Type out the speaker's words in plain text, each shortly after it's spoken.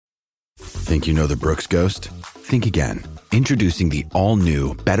Think you know the Brooks Ghost? Think again. Introducing the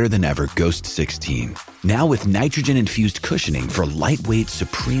all-new, better-than-ever Ghost 16. Now with nitrogen-infused cushioning for lightweight,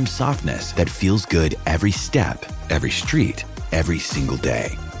 supreme softness that feels good every step, every street, every single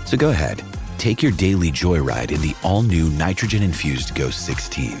day. So go ahead, take your daily joyride in the all-new nitrogen-infused Ghost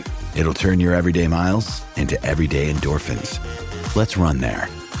 16. It'll turn your everyday miles into everyday endorphins. Let's run there.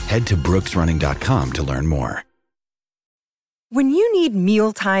 Head to brooksrunning.com to learn more. When you need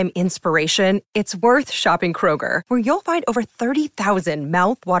mealtime inspiration, it's worth shopping Kroger, where you'll find over 30,000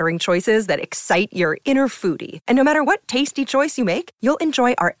 mouth-watering choices that excite your inner foodie. And no matter what tasty choice you make, you'll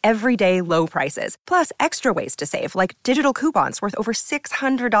enjoy our everyday low prices, plus extra ways to save, like digital coupons worth over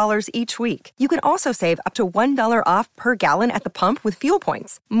 $600 each week. You can also save up to $1 off per gallon at the pump with fuel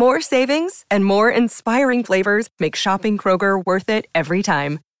points. More savings and more inspiring flavors make shopping Kroger worth it every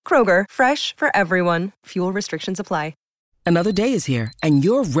time. Kroger, fresh for everyone. Fuel restrictions apply. Another day is here, and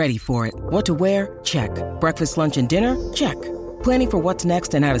you're ready for it. What to wear? Check. Breakfast, lunch, and dinner? Check. Planning for what's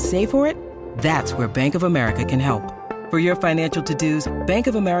next and how to save for it? That's where Bank of America can help. For your financial to-dos, Bank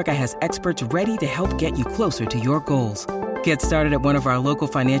of America has experts ready to help get you closer to your goals. Get started at one of our local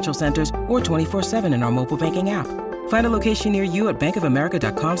financial centers or 24/7 in our mobile banking app. Find a location near you at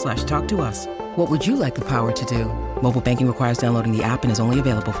bankofamerica.com/talktous. What would you like the power to do? Mobile banking requires downloading the app and is only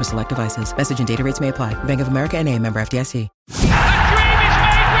available for select devices. Message and data rates may apply. Bank of America N.A., member FDIC. The dream is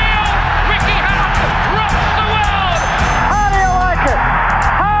made real. Ricky Hatton rocks the world. How do you like it?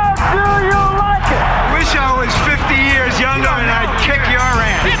 How do you like it? I wish I was 50 years younger and I'd kick your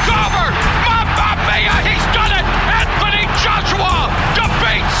ass. It's over. Mamma mia, he's done it. Anthony Joshua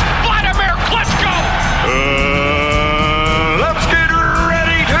defeats Vladimir Klitschko. Let's get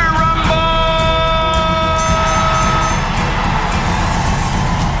ready to rumble.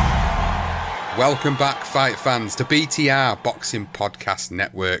 Welcome back, fight fans, to BTR Boxing Podcast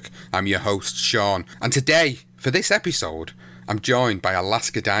Network. I'm your host, Sean, and today, for this episode, I'm joined by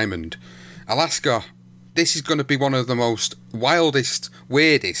Alaska Diamond. Alaska, this is going to be one of the most wildest,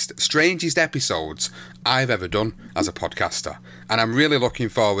 weirdest, strangest episodes I've ever done as a podcaster, and I'm really looking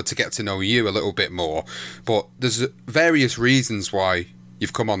forward to get to know you a little bit more, but there's various reasons why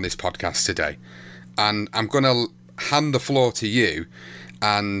you've come on this podcast today, and I'm going to hand the floor to you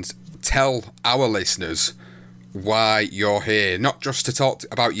and tell our listeners why you're here, not just to talk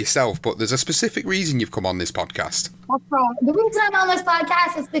about yourself, but there's a specific reason you've come on this podcast. That's right. The reason I'm on this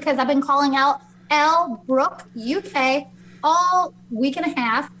podcast is because I've been calling out Elle Brooke UK all week and a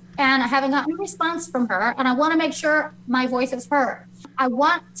half, and I haven't gotten a response from her, and I want to make sure my voice is heard. I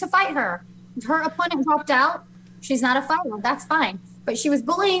want to fight her. Her opponent dropped out. She's not a fighter. That's fine. But she was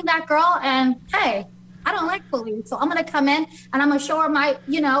bullying that girl, and hey, I don't like bullying, so I'm going to come in and I'm going to show her my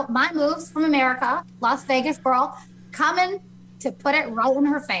moves from America, Las Vegas girl, coming to put it right in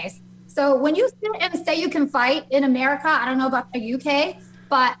her face. So when you sit and say you can fight in America, I don't know about the UK,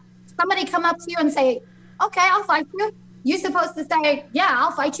 but somebody come up to you and say, okay, I'll fight you. You're supposed to say, yeah,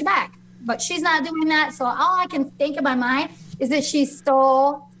 I'll fight you back. But she's not doing that. So all I can think in my mind is that she's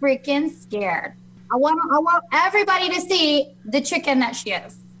so freaking scared. I want everybody to see the chicken that she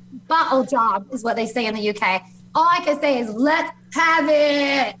is. Bottle job is what they say in the UK. All I can say is, let's have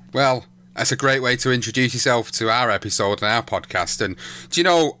it. Well, that's a great way to introduce yourself to our episode and our podcast. And do you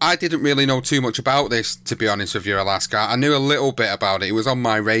know, I didn't really know too much about this, to be honest with you, Alaska. I knew a little bit about it. It was on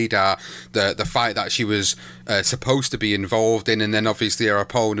my radar, the fight that she was supposed to be involved in, and then obviously her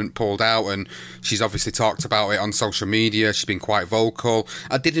opponent pulled out, and she's obviously talked about it on social media. She's been quite vocal.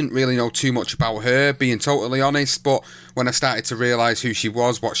 I didn't really know too much about her, being totally honest, but when I started to realise who she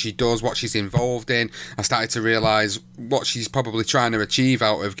was, what she does, what she's involved in, I started to realise what she's probably trying to achieve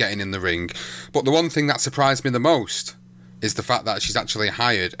out of getting in the ring. But the one thing that surprised me the most is the fact that she's actually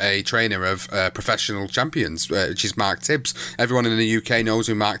hired a trainer of professional champions, which is Mark Tibbs. Everyone in the UK knows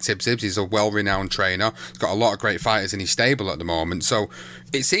who Mark Tibbs is. He's a well-renowned trainer. He's got a lot of great fighters in his stable at the moment. So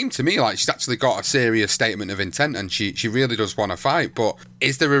it seemed to me like she's actually got a serious statement of intent, and she really does want to fight. But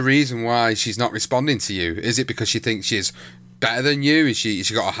is there a reason why she's not responding to you? Is it because she thinks she's better than you? Is she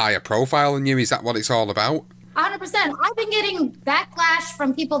got a higher profile than you? Is that what it's all about? 100%. I've been getting backlash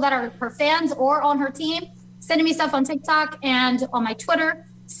from people that are her fans or on her team, sending me stuff on TikTok and on my Twitter,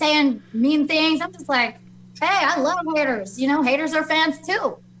 saying mean things. I'm just like, hey, I love haters. You know, haters are fans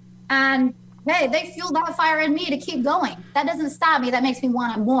too. And hey, they fuel that fire in me to keep going. That doesn't stop me. That makes me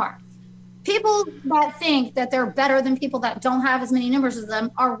want it more. People that think that they're better than people that don't have as many numbers as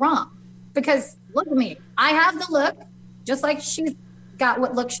them are wrong. Because look at me. I have the look, just like she's got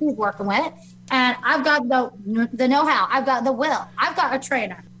what look she's working with. And I've got the know-how. I've got the will. I've got a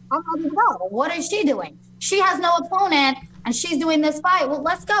trainer. I'm ready to go. What is she doing? She has no opponent and she's doing this fight. Well,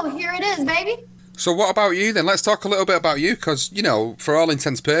 let's go. Here it is, baby. So what about you then? Let's talk a little bit about you, because, you know, for all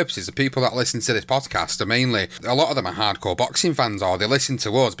intents and purposes, the people that listen to this podcast are mainly, a lot of them are hardcore boxing fans, or they listen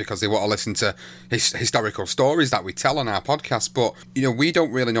to us because they want to listen to historical stories that we tell on our podcast. But, you know, we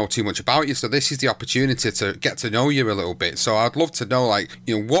don't really know too much about you, so this is the opportunity to get to know you a little bit. So I'd love to know, like,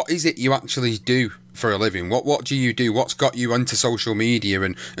 you know, what is it you actually do for a living? What do you do? What's got you onto social media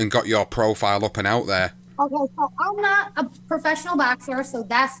and got your profile up and out there? Okay, so I'm not a professional boxer, so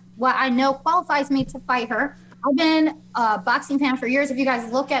that's what I know qualifies me to fight her. I've been a boxing fan for years. If you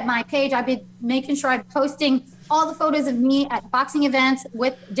guys look at my page, I've been making sure I'm posting all the photos of me at boxing events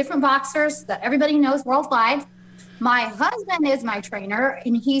with different boxers that everybody knows worldwide. My husband is my trainer,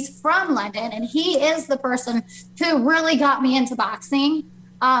 and he's from London, and he is the person who really got me into boxing.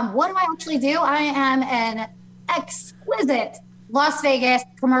 What do I actually do? I am an exquisite Las Vegas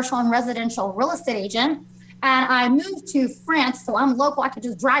commercial and residential real estate agent. And I moved to France, so I'm local. I could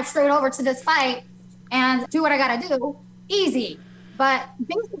just drive straight over to this fight and do what I got to do. Easy. But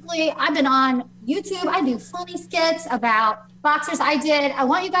basically, I've been on YouTube. I do funny skits about boxers. I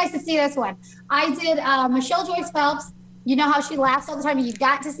want you guys to see this one. I did Michelle Joyce Phelps. You know how she laughs all the time. You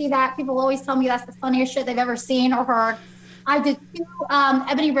got to see that. People always tell me that's the funniest shit they've ever seen or heard. I did 2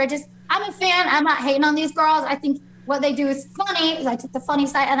 Ebony Bridges. I'm a fan. I'm not hating on these girls. I think what they do is funny. I took the funny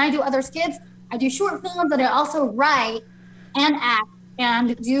side, and I do other skits. I do short films, but I also write and act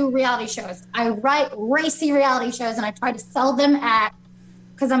and do reality shows. I write racy reality shows, and I try to sell them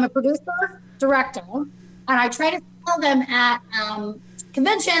because I'm a producer, director, and I try to sell them at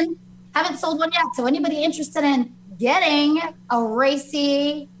conventions. Haven't sold one yet. So anybody interested in getting a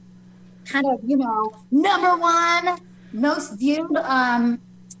racy kind of, you know, #1 most viewed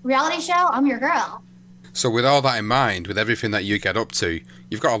reality show, I'm your girl. So with all that in mind, with everything that you get up to,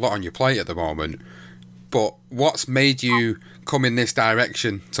 you've got a lot on your plate at the moment. But what's made you come in this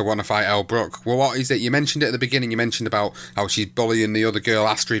direction to want to fight Elle Brooke? Well, what is it? You mentioned it at the beginning. You mentioned about how she's bullying the other girl,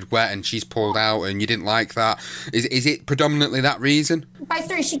 Astrid Wet, and she's pulled out and you didn't like that. Is it predominantly that reason? Fight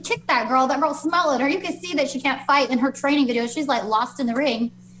story, she kicked that girl. That girl smelled her. You can see that she can't fight in her training videos. She's like lost in the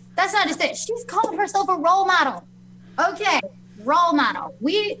ring. That's not just it. She's called herself a role model. Okay, role model.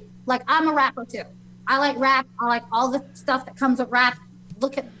 I'm a rapper too. I like rap. I like all the stuff that comes with rap.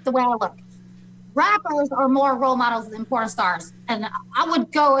 Look at the way I look. Rappers are more role models than porn stars. And I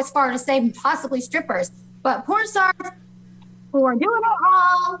would go as far to say possibly strippers. But porn stars who are doing it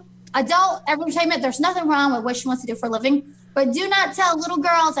all, adult entertainment, there's nothing wrong with what she wants to do for a living. But do not tell little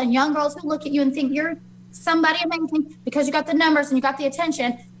girls and young girls who look at you and think you're somebody amazing because you got the numbers and you got the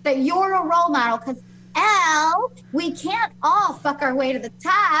attention that you're a role model. Because Elle, we can't all fuck our way to the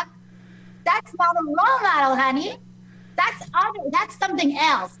top. That's not a role model, honey. That's something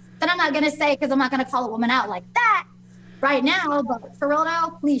else that I'm not going to say because I'm not going to call a woman out like that right now. But for real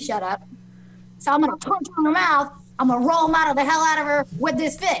though, please shut up. So I'm going to punch her in her mouth. I'm going to role model the hell out of her with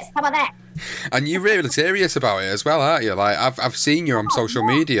this fist. How about that? And you're really serious about it as well, aren't you? Like I've seen you on social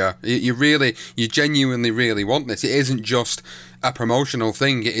media. You genuinely really want this. It isn't just a promotional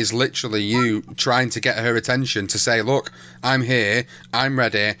thing. It is literally you trying to get her attention to say, look, I'm here, I'm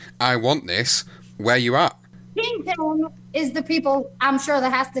ready, I want this. Where you at? Kingpin is the people I'm sure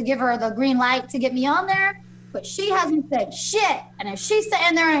that has to give her the green light to get me on there, but she hasn't said shit. And if she's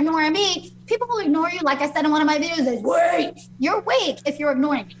sitting there and ignoring me, people will ignore you. Like I said in one of my videos, is weak. You're weak if you're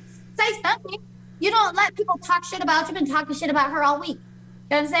ignoring me. Say something. You don't let people talk shit about you. You've been talking shit about her all week. You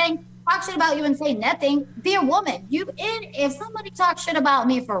know what I'm saying? Talk shit about you and say nothing. Be a woman. If somebody talks shit about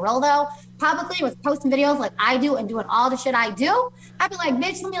me for real though, publicly with posting videos like I do and doing all the shit I do, I'd be like,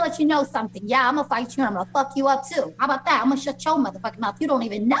 bitch, let me let you know something. Yeah, I'm gonna fight you and I'm gonna fuck you up too. How about that? I'm gonna shut your motherfucking mouth. You don't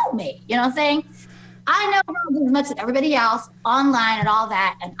even know me. You know what I'm saying? I know her as much as everybody else online and all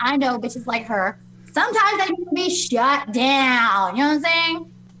that, and I know bitches like her. Sometimes they need to be shut down. You know what I'm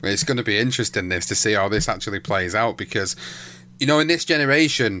saying? It's going to be interesting to see how this actually plays out because, you know, in this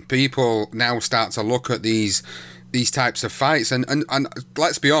generation, people now start to look at these types of fights and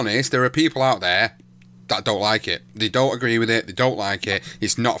let's be honest, there are people out there that don't like it. They don't agree with it. They don't like it.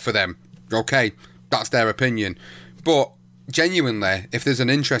 It's not for them. Okay, that's their opinion. But genuinely, if there's an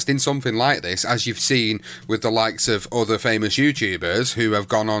interest in something like this, as you've seen with the likes of other famous YouTubers who have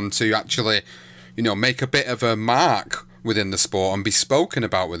gone on to actually, you know, make a bit of a mark within the sport and be spoken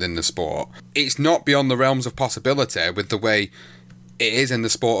about within the sport, it's not beyond the realms of possibility with the way it is in the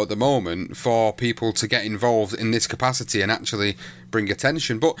sport at the moment for people to get involved in this capacity and actually bring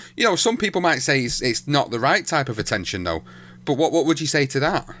attention. But, you know, some people might say it's not the right type of attention though. But what would you say to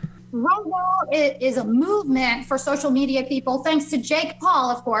that? Right now, it is a movement for social media people, thanks to Jake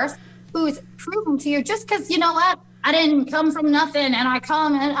Paul, of course, who's proven to you, just because, you know what, I didn't come from nothing and I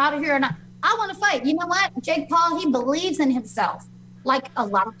come out of here and I want to fight. You know what? Jake Paul, he believes in himself like a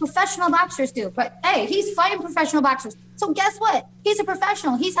lot of professional boxers do. But hey, he's fighting professional boxers. So guess what? He's a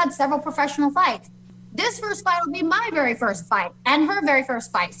professional. He's had several professional fights. This first fight will be my very first fight and her very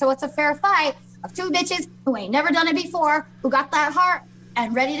first fight. So it's a fair fight of two bitches who ain't never done it before, who got that heart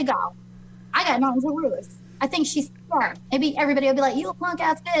and ready to go. I got nothing to lose. I think she's scared. Maybe everybody will be like, you a punk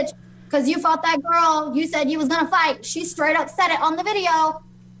ass bitch, because you fought that girl. You said you was going to fight. She straight up said it on the video.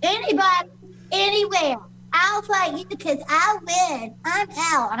 Anybody, anywhere, I'll fight you because I'll win. I'm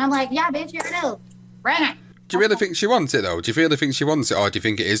out. And I'm like, yeah, bitch, you're new. Bring it. Do you really think she wants it, though? Do you really think she wants it, or do you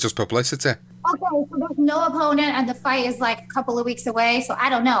think it is just publicity? Okay, so there's no opponent, and the fight is like a couple of weeks away, so I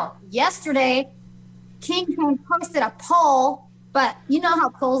don't know. Yesterday, King posted a poll, but you know how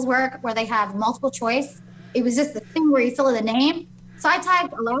polls work, where they have multiple choice? It was just the thing where you fill in the name. So I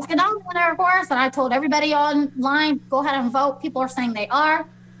typed Alaska Dog winner, of course, and I told everybody online, go ahead and vote. People are saying they are.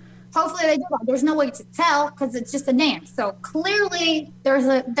 Hopefully they do. There's no way to tell because it's just a name. So clearly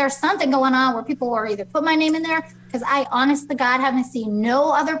there's something going on where people are either put my name in there, because I, honest to God, haven't seen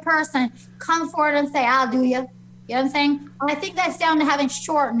no other person come forward and say, I'll do you. You know what I'm saying? And I think that's down to having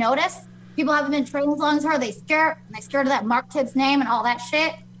short notice. People haven't been trained as long as her. They scared of that Mark Tibbs name and all that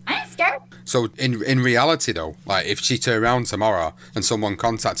shit. I ain't scared. So in reality, though, like if she turned around tomorrow and someone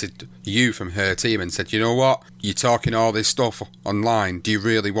contacted you from her team and said, you know what, you're talking all this stuff online, do you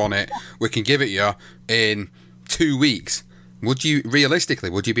really want it? We can give it you in 2 weeks. Would you be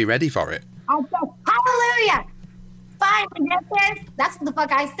ready for it? I said, hallelujah. Fine, I get this. That's what the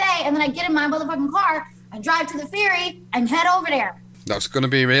fuck I say. And then I get in my motherfucking car and drive to the ferry and head over there. That's going to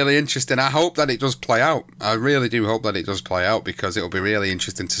be really interesting. I hope that it does play out. I really do hope that it does play out, because it'll be really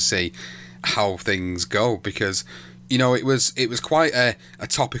interesting to see how things go, because you know it was quite a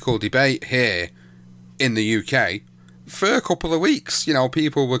topical debate here in the UK for a couple of weeks. You know,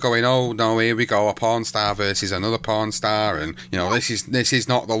 people were going, oh no, here we go, a porn star versus another porn star, and you know, this is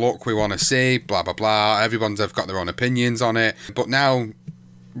not the look we want to see, blah blah blah. Everyone's got their own opinions on it. But now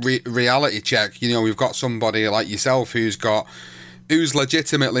reality check, you know, we've got somebody like yourself who's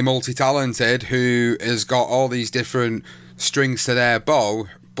legitimately multi-talented, who has got all these different strings to their bow,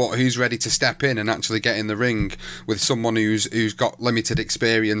 but who's ready to step in and actually get in the ring with someone who's got limited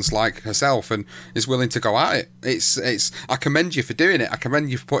experience like herself and is willing to go at it. It's I commend you for doing it. I commend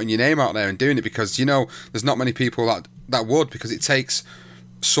you for putting your name out there and doing it, because you know there's not many people that would, because it takes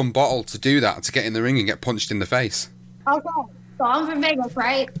some bottle to do that, to get in the ring and get punched in the face. Okay, so I'm from Vegas,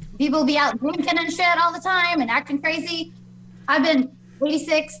 right? People be out drinking and shit all the time and acting crazy. I've been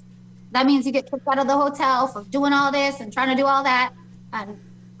 86. That means you get kicked out of the hotel for doing all this and trying to do all that. And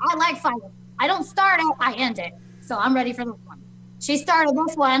I like fighting. I don't start it, I end it. So I'm ready for this one. She started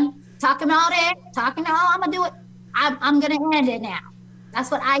this one, talking about it, I'm going to do it. I'm going to end it now. That's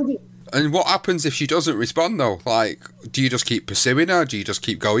what I do. And what happens if she doesn't respond, though? Like, do you just keep pursuing her? Do you just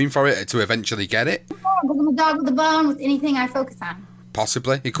keep going for it to eventually get it? Because I'm a dog with a bone with anything I focus on.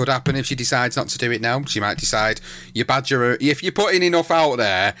 Possibly. It could happen if she decides not to do it now. She might decide you badger her. If you're putting enough out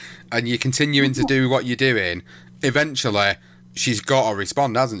there and you're continuing to do what you're doing, eventually she's got to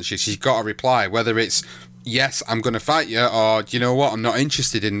respond, hasn't she? She's got to reply, whether it's, yes, I'm going to fight you, or, you know what, I'm not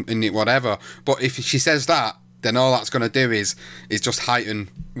interested in it, whatever. But if she says that, then all that's going to do is just heighten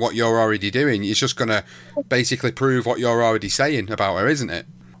what you're already doing. It's just going to basically prove what you're already saying about her, isn't it?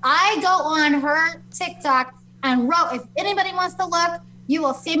 I go on her TikTok and wrote, if anybody wants to look, you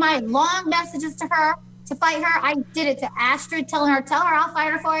will see my long messages to her to fight her. I did it to Astrid, tell her I'll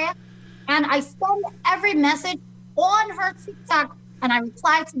fight her for you. And I send every message on her TikTok, and I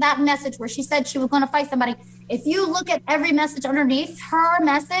replied to that message where she said she was going to fight somebody. If you look at every message underneath, her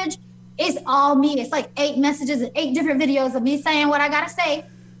message is all me. It's like 8 messages and 8 different videos of me saying what I got to say,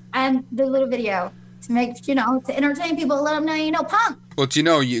 and the little video to make, you know, to entertain people, let them know, you know, punk. Well, do you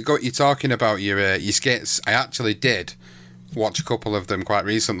know, you're talking about your skits. I actually did watch a couple of them quite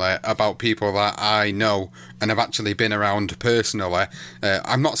recently about people that I know and have actually been around personally.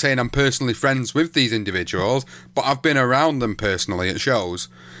 I'm not saying I'm personally friends with these individuals, but I've been around them personally at shows.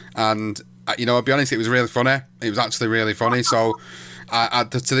 And, you know, I'll be honest, it was really funny. It was actually really funny. So to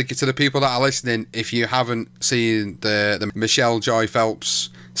the people that are listening, if you haven't seen the Michelle Joy Phelps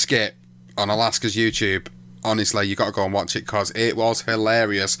skit on Alaska's YouTube, honestly, you got to go and watch it, because it was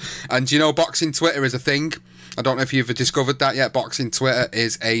hilarious. And you know, boxing Twitter is a thing. I don't know if you've discovered that yet. Boxing Twitter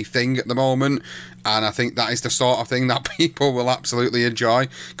is a thing at the moment, and I think that is the sort of thing that people will absolutely enjoy,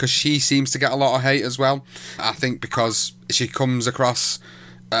 because she seems to get a lot of hate as well. I think because she comes across,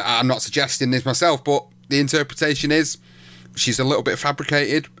 I'm not suggesting this myself, but the interpretation is she's a little bit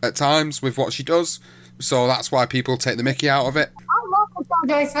fabricated at times with what she does. So that's why people take the mickey out of it. I love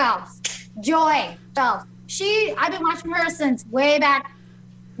Michelle Joyce Phelps. Joy Phelps. I've been watching her since way back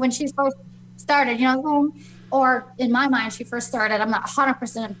when she first started, you know what I'm saying? Or in my mind, she first started. I'm not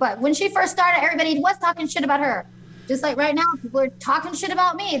 100%, but when she first started, everybody was talking shit about her. Just like right now, people are talking shit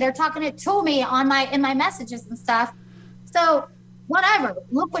about me. They're talking it to me in my messages and stuff. So whatever,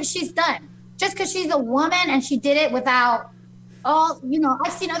 look what she's done. Just because she's a woman and she did it without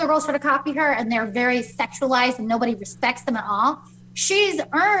I've seen other girls try to copy her and they're very sexualized and nobody respects them at all. She's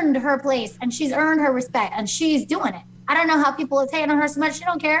earned her place and she's earned her respect and she's doing it. I don't know how people are hating on her so much. She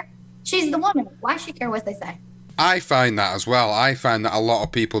don't care. She's the woman. Why she care what they say? I find that as well. I find that a lot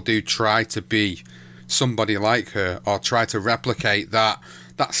of people do try to be somebody like her or try to replicate that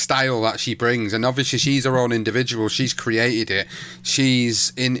style that she brings, and obviously she's her own individual. She's created it.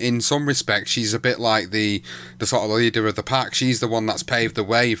 She's in some respects she's a bit like the sort of leader of the pack. She's the one that's paved the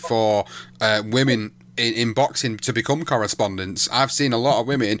way for women in boxing to become correspondents. I've seen a lot of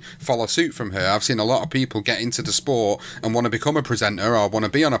women follow suit from her. I've seen a lot of people get into the sport and want to become a presenter or want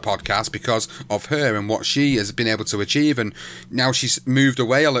to be on a podcast because of her and what she has been able to achieve. And now she's moved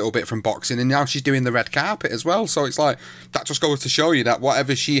away a little bit from boxing and now she's doing the red carpet as well. So it's like, that just goes to show you that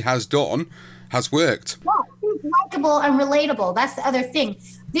whatever she has done has worked. Yeah, she's likable and relatable. That's the other thing.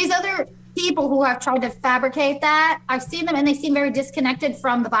 These other people who have tried to fabricate that, I've seen them and they seem very disconnected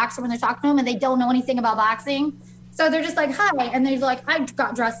from the boxer when they're talking to them and they don't know anything about boxing. So they're just like, hi. And they're like, I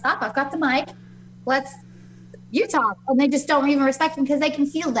got dressed up. I've got the mic. You talk. And they just don't even respect them because they can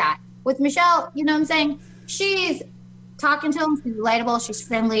feel that. With Michelle, you know what I'm saying? She's talking to them. She's relatable. She's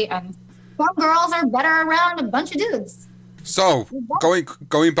friendly. And some girls are better around a bunch of dudes. So,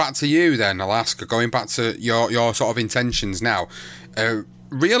 going back to you then, Alaska, going back to your sort of intentions now,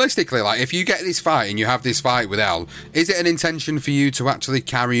 realistically, like, if you get this fight and you have this fight with Elle, is it an intention for you to actually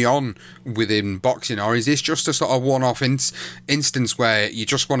carry on within boxing, or is this just a sort of one-off instance where you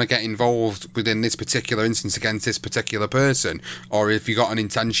just want to get involved within this particular instance against this particular person, or if you got an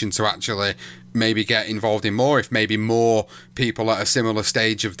intention to actually maybe get involved in more, if maybe more people at a similar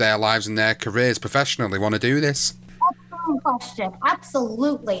stage of their lives and their careers professionally want to do this? Excellent question.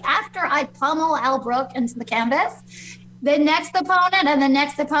 Absolutely. After I pummel Elle Brooke into the canvas, the next opponent and the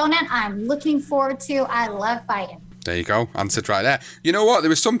next opponent, I'm looking forward to. I love fighting. There you go. Answered right there. You know what? There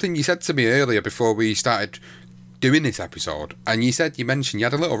was something you said to me earlier before we started doing this episode, and you mentioned you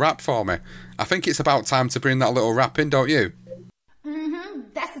had a little rap for me. I think it's about time to bring that little rap in, don't you?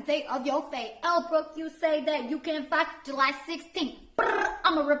 That's the date of your fate. Elle Brooke, you say that you can fight July 16th.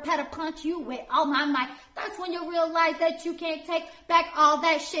 I'ma repetitor punch you with all my might. That's when you realize that you can't take back all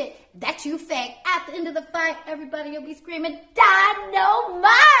that shit that you fake. At the end of the fight, everybody will be screaming,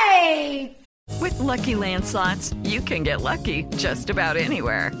 Dynamite! With Lucky Land Slots, you can get lucky just about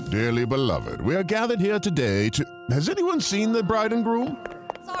anywhere. Dearly beloved, we are gathered here today to... Has anyone seen the bride and groom?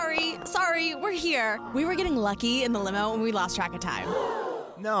 Sorry, we're here. We were getting lucky in the limo and we lost track of time.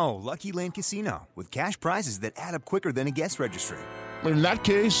 No, Lucky Land Casino, with cash prizes that add up quicker than a guest registry. In that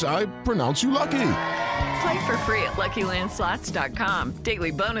case, I pronounce you lucky. Play for free at LuckyLandSlots.com.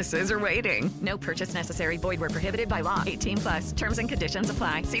 Daily bonuses are waiting. No purchase necessary. Void where prohibited by law. 18+. Terms and conditions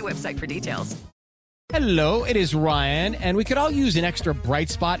apply. See website for details. Hello, it is Ryan, and we could all use an extra bright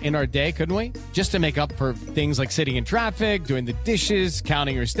spot in our day, couldn't we? Just to make up for things like sitting in traffic, doing the dishes,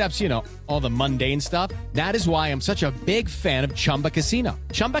 counting your steps, you know, all the mundane stuff. That is why I'm such a big fan of Chumba Casino.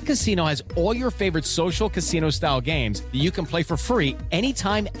 Chumba Casino has all your favorite social casino-style games that you can play for free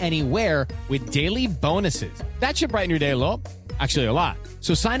anytime, anywhere with daily bonuses. That should brighten your day a little. Actually, a lot.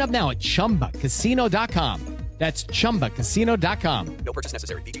 So sign up now at ChumbaCasino.com. That's ChumbaCasino.com. No purchase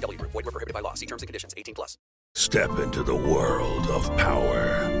necessary. VGW Group. Void where prohibited by law. See terms and conditions. 18+. Step into the world of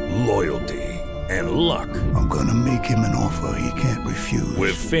power, loyalty, and luck. I'm gonna make him an offer he can't refuse.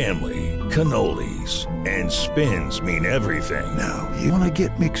 With family, cannolis, and spins mean everything. Now, you wanna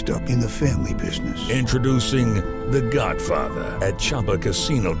get mixed up in the family business. Introducing The Godfather at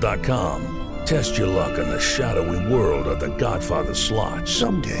ChumbaCasino.com. Test your luck in the shadowy world of The Godfather slot.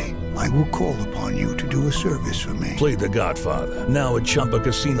 Someday, I will call upon you to do a service for me. Play The Godfather, now at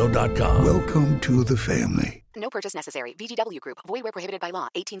ChumbaCasino.com. Welcome to the family. No purchase necessary. VGW Group. Void where prohibited by law.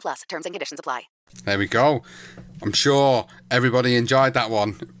 18+. Terms and conditions apply. There we go. I'm sure everybody enjoyed that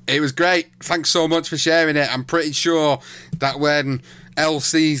one. It was great. Thanks so much for sharing it. I'm pretty sure that when Elle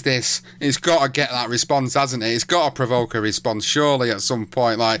sees this, it's got to get that response, hasn't it? It's got to provoke a response, surely, at some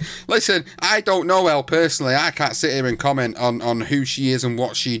point. Like, listen, I don't know Elle personally. I can't sit here and comment on who she is and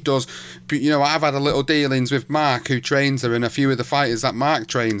what she does. But, you know, I've had a little dealings with Mark, who trains her, and a few of the fighters that Mark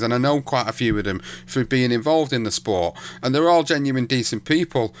trains, and I know quite a few of them for being involved in the sport. And they're all genuine, decent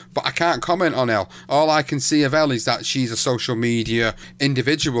people. But I can't comment on Elle. All I can see of Elle is that she's a social media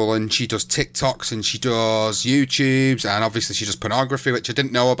individual, and she does TikToks and she does YouTubes, and obviously she does pornography, which I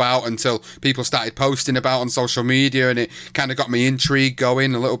didn't know about until people started posting about on social media, and it kind of got me intrigued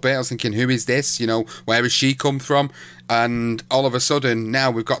going a little bit. I was thinking, who is this? You know, where has she come from? And all of a sudden,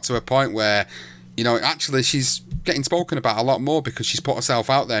 now we've got to a point where, you know, actually she's getting spoken about a lot more because she's put herself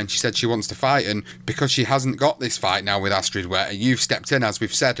out there and she said she wants to fight, and because she hasn't got this fight now with Astrid Wette, you've stepped in, as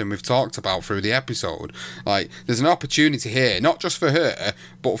we've said and we've talked about through the episode. Like, there's an opportunity here, not just for her,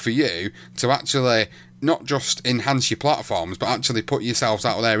 but for you, to actually not just enhance your platforms, but actually put yourselves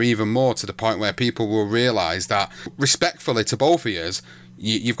out there even more, to the point where people will realise that, respectfully to both of yous,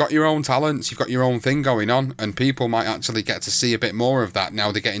 you've got your own talents, you've got your own thing going on, and people might actually get to see a bit more of that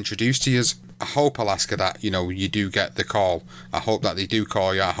now they get introduced to you. I hope, Alaska, that, you know, you do get the call. I hope that they do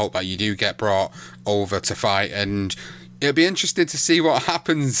call you. I hope that you do get brought over to fight, and it'll be interesting to see what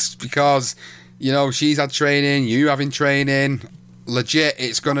happens, because, you know, she's had training, you having training. Legit,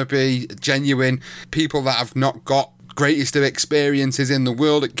 it's going to be genuine. People that have not got greatest of experiences in the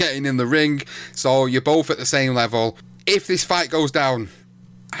world at getting in the ring, so you're both at the same level. If this fight goes down,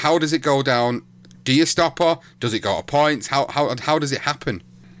 how does it go down? Do you stop her? Does it go to points? How does it happen?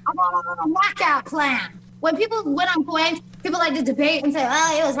 I'm on a knockout plan. When people win on points, people like to debate and say,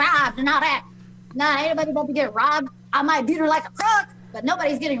 oh, it was robbed and all that. Nah, ain't nobody about to get robbed. I might beat her like a crook, but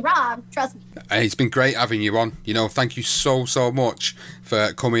nobody's getting robbed. Trust me. It's been great having you on. You know, thank you so much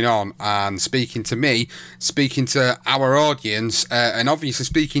for coming on and speaking to me, speaking to our audience, and obviously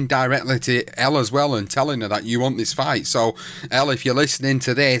speaking directly to Elle as well, and telling her that you want this fight. So, Elle, if you're listening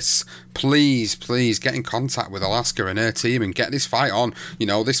to this, please get in contact with Alaska and her team and get this fight on. You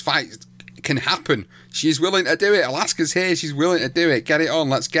know, this fight can happen. She's willing to do it. Alaska's here. She's willing to do it. Get it on.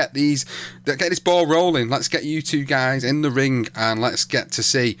 Let's get this ball rolling. Let's get you two guys in the ring, and let's get to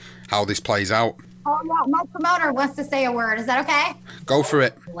see how this plays out. Oh, yeah, my promoter wants to say a word. Is that okay? Go for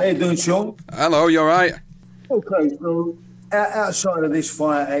it. How you doing, Sean? Hello, you all right? Okay, so outside of this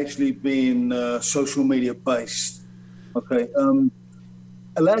fight actually being social media based, okay,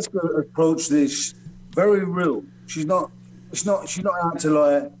 Alaska approached this very real. She's not out to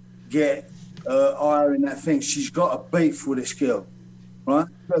like get ire in that thing. She's got a beef with this girl, right?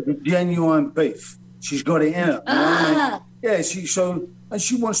 Like a genuine beef. She's got it in her. You know what I mean? Yeah,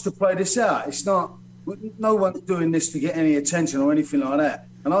 she wants to play this out. It's not, no one's doing this to get any attention or anything like that.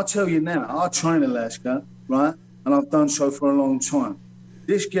 And I'll tell you now, I train Alaska, right? And I've done so for a long time.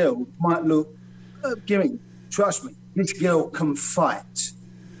 This girl might look gimmicky. Trust me, this girl can fight.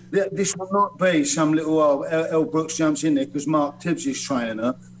 This will not be some little Elle Brooks jumps in there because Mark Tibbs is training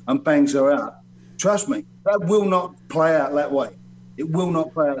her and bangs her out. Trust me, that will not play out that way. It will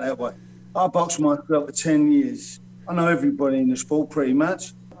not play out that way. I boxed myself for 10 years. I know everybody in the sport pretty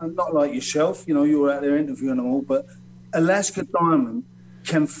much. I'm not like yourself, you know, you're out there interviewing them all, but Alaska Diamond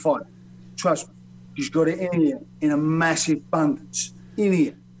can fight. Trust me. She's got it in here in a massive abundance. In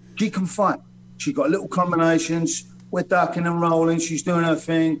here. She can fight. She's got little combinations. We're ducking and rolling. She's doing her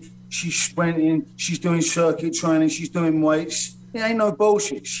thing. She's sprinting. She's doing circuit training. She's doing weights. It ain't no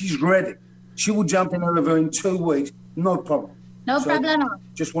bullshit. She's ready. She will jump in over in 2 weeks. No problem. No problem.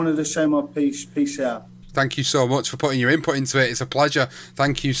 Just wanted to say my piece. Peace out. Thank you so much for putting your input into it. It's a pleasure.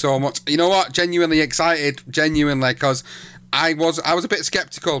 Thank you so much. You know what? Genuinely excited. Genuinely, because I was a bit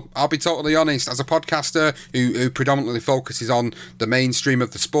sceptical. I'll be totally honest. As a podcaster who predominantly focuses on the mainstream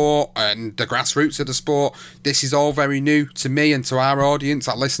of the sport and the grassroots of the sport, this is all very new to me and to our audience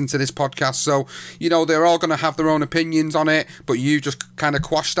that listen to this podcast. So, you know, they're all going to have their own opinions on it, but you just kind of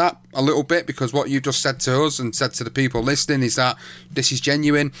quashed that a little bit, because what you just said to us and said to the people listening is that this is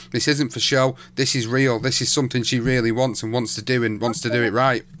genuine. This isn't for show. This is real. This is something she really wants and wants to do, and wants to do it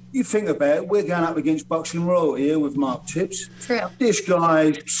right. You think about it, we're going up against Boxing Royalty here with Mark Tibbs. True. This guy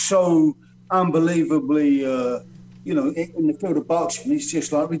is so unbelievably, in the field of boxing, he's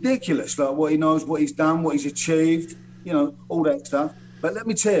just like ridiculous. Like what he knows, what he's done, what he's achieved, you know, all that stuff. But let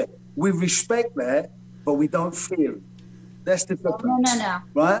me tell you, we respect that, but we don't fear it. That's the difference. No.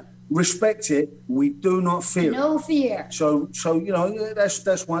 Right? Respect it. We do not fear it. No fear. So you know, that's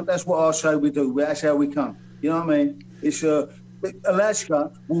what I say we do. That's how we come. You know what I mean? It's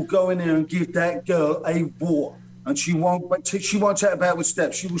Alaska will go in there and give that girl a war, and she won't take about with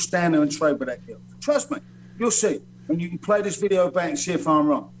steps. She will stand there and trade with that girl. Trust me, you'll see. And you can play this video back and see if I'm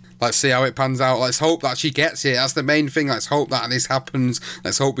wrong. Let's see how it pans out. Let's hope that she gets it. That's the main thing. Let's hope that this happens.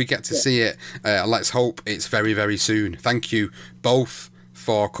 Let's hope we get to see it. Let's hope it's very, very soon. Thank you both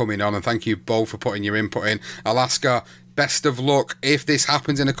for coming on, and thank you both for putting your input in. Alaska, best of luck. If this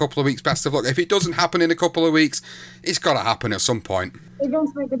happens in a couple of weeks, best of luck. If it doesn't happen in a couple of weeks, it's got to happen at some point.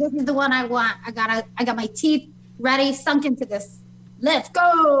 Eventually, but this is the one I want. I got my teeth ready, sunk into this. Let's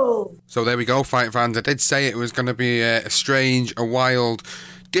go! So there we go, fight fans. I did say it was going to be a strange, a wild,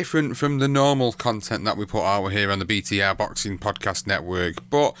 different from the normal content that we put out here on the BTR Boxing Podcast Network.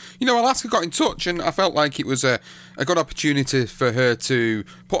 But, you know, Alaska got in touch, and I felt like it was a good opportunity for her to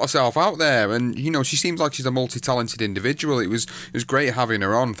put herself out there. And, you know, she seems like she's a multi-talented individual. It was great having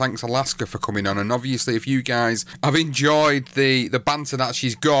her on. Thanks, Alaska, for coming on. And obviously, if you guys have enjoyed the banter that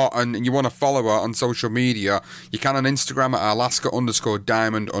she's got and you want to follow her on social media, you can on Instagram at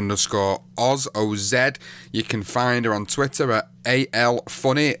Alaska_Diamond_Oz, O-Z. You can find her on Twitter at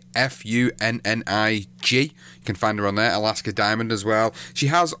ALFunnig, Funnig. You can find her on there, Alaska Diamond as well. She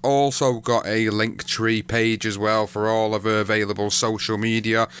has also got a Linktree page as well for all of her available social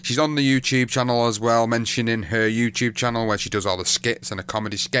media. She's on the YouTube channel as well, mentioning her YouTube channel where she does all the skits and the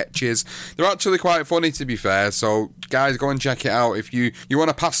comedy sketches. They're actually quite funny, to be fair, so guys, go and check it out. If you want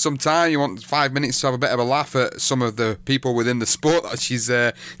to pass some time, you want 5 minutes to have a bit of a laugh at some of the people within the sport that she's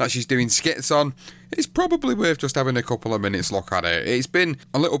doing skits on, it's probably worth just having a couple of minutes look at it. It's been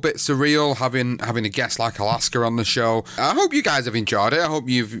a little bit surreal having a guest like Alaska on the show. I hope you guys have enjoyed it. I hope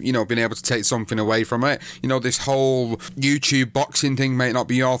you've, been able to take something away from it. This whole YouTube boxing thing may not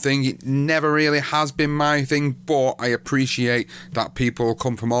be your thing. It never really has been my thing, but I appreciate that people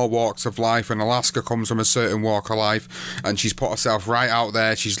come from all walks of life, and Alaska comes from a certain walk of life, and she's put herself right out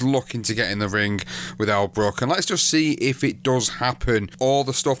there. She's looking to get in the ring with Elle Brooke, and let's just see if it does happen. All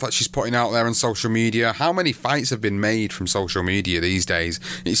the stuff that she's putting out there on social media, how many fights have been made from social media these days?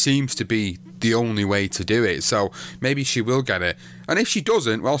 It seems to be the only way to do it, so maybe she will get it. And if she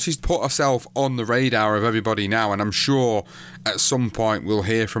doesn't, well, she's put herself on the radar of everybody now, and I'm sure at some point we'll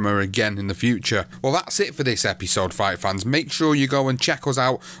hear from her again in the future. Well, that's it for this episode, fight fans. Make sure you go and check us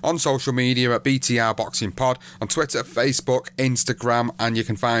out on social media at BTR Boxing Pod, on Twitter, Facebook, Instagram, and you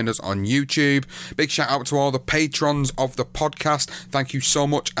can find us on YouTube. Big shout out to all the patrons of the podcast. Thank you so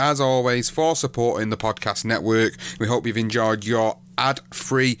much, as always, for supporting the podcast network. We hope you've enjoyed your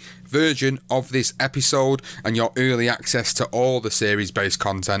ad-free version of this episode and your early access to all the series-based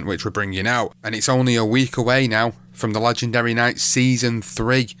content which we're bringing out. And it's only a week away now from the Legendary Nights Season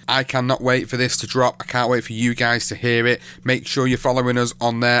 3. I cannot wait for this to drop. I can't wait for you guys to hear it. Make sure you're following us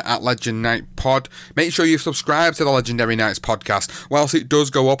on there at Legend Night Pod. Make sure you subscribe to the Legendary Nights podcast. Whilst it does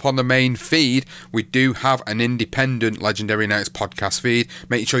go up on the main feed, we do have an independent Legendary Nights podcast feed.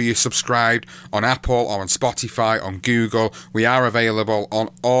 Make sure you're subscribed on Apple or on Spotify, on Google. We are available on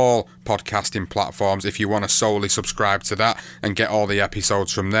all podcasting platforms if you want to solely subscribe to that and get all the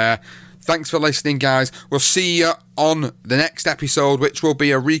episodes from there. Thanks for listening, guys. We'll see you on the next episode, which will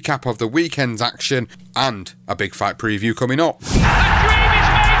be a recap of the weekend's action and a big fight preview coming up. The dream is made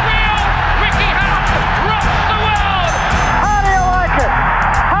real! Ricky Hatton rocks the world! How do you like it?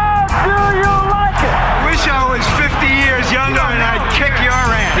 How do you like it? Wish I was 50 years younger and I'd kick your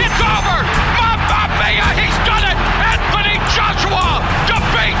ass. It's over! Mamma Mia! He's done it! Anthony Joshua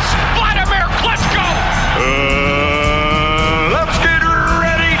defeats Vladimir Klitschko! Let's get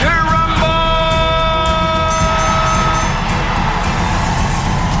ready to rumble!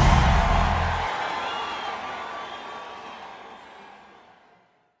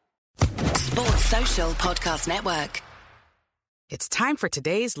 Sports Social Podcast Network. It's time for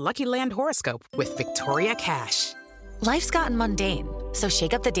today's Lucky Land horoscope with Victoria Cash. Life's gotten mundane, so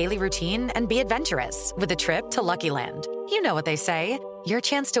shake up the daily routine and be adventurous with a trip to Lucky Land. You know what they say, your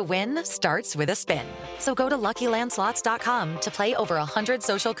chance to win starts with a spin. So go to LuckyLandSlots.com to play over 100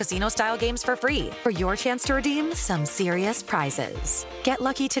 social casino-style games for free for your chance to redeem some serious prizes. Get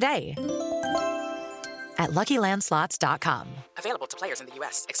lucky today at LuckyLandSlots.com. Available to players in the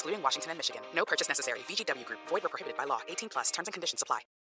U.S., excluding Washington and Michigan. No purchase necessary. VGW Group. Void where prohibited by law. 18+. Terms and conditions apply.